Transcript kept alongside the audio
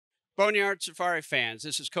Boneyard Safari fans,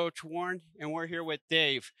 this is Coach Warren, and we're here with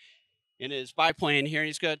Dave in his biplane here.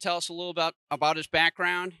 He's going to tell us a little about his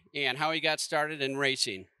background and how he got started in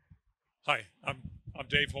racing. Hi, I'm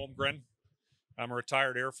Dave Holmgren. I'm a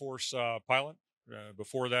retired Air Force pilot.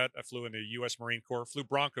 Before that, I flew in the U.S. Marine Corps, flew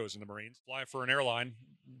Broncos in the Marines, fly for an airline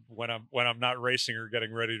when I'm not racing or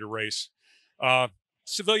getting ready to race. Uh,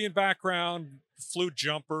 Civilian background, flew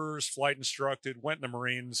jumpers, flight instructed, went in the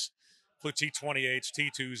Marines, flew T-28s,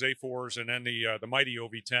 T-2s, A-4s, and then the mighty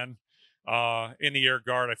OV-10. In the Air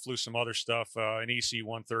Guard, I flew some other stuff, an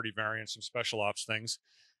EC-130 variant, some special ops things,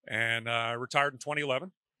 and retired in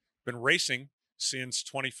 2011. Been racing since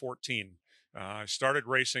 2014. I started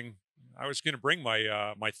racing. I was going to bring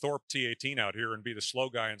my Thorpe T18 out here and be the slow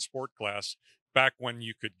guy in sport class back when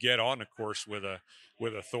you could get on a course with a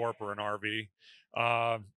Thorpe or an RV.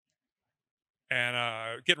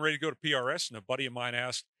 Getting ready to go to PRS, and a buddy of mine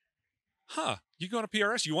asked, "Huh, you going to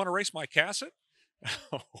PRS? You want to race my Cassett?"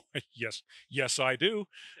 Oh, yes, I do.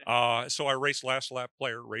 So I raced last lap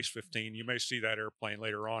player, race 15. You may see that airplane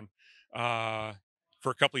later on.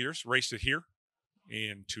 For a couple of years, raced it here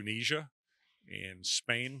in Tunisia, in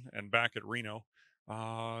Spain, and back at Reno.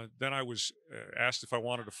 Then I was asked if I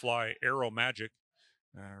wanted to fly Aero Magic,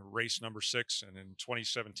 race number 6, and in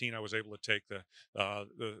 2017 I was able to take the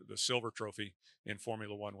silver trophy in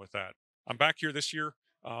Formula One with that. I'm back here this year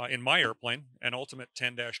in my airplane, an Ultimate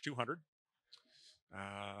 10-200,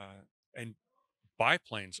 and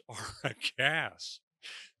biplanes are a gas.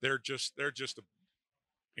 They're just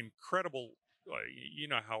incredible. You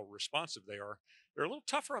know how responsive they are. They're a little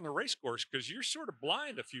tougher on the race course because you're sort of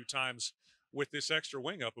blind a few times with this extra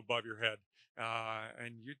wing up above your head.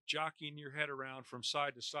 And you're jockeying your head around from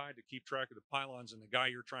side to side to keep track of the pylons and the guy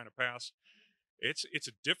you're trying to pass. It's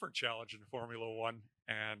a different challenge in Formula One,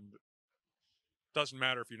 and doesn't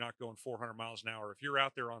matter if you're not going 400 miles an hour. If you're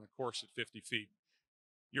out there on the course at 50 feet,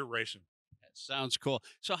 you're racing. That sounds cool.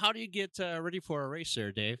 So how do you get ready for a race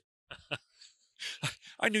there, Dave?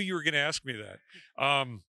 I knew you were going to ask me that.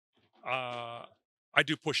 I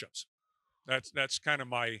do push-ups. That's kind of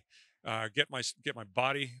my get my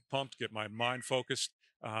body pumped, get my mind focused.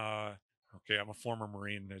 Okay, I'm a former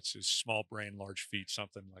Marine. It's small brain, large feet,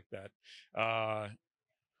 something like that.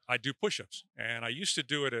 I do push-ups, and I used to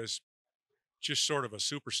do it as just sort of a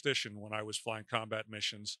superstition when I was flying combat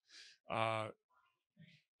missions.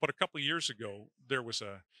 But a couple of years ago, there was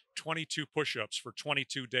a 22 push-ups for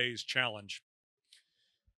 22 days challenge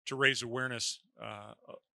to raise awareness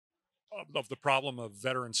of the problem of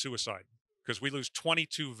veteran suicide, because we lose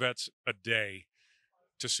 22 vets a day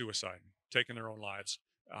to suicide, taking their own lives.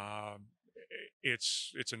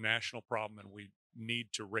 It's a national problem, and we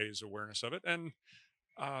need to raise awareness of it. And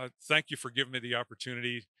thank you for giving me the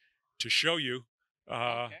opportunity to show you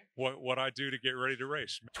what I do to get ready to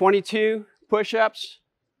race. 22 push-ups,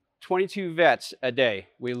 22 vets a day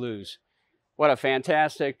we lose. What a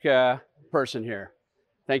fantastic person here.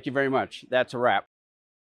 Thank you very much. That's a wrap.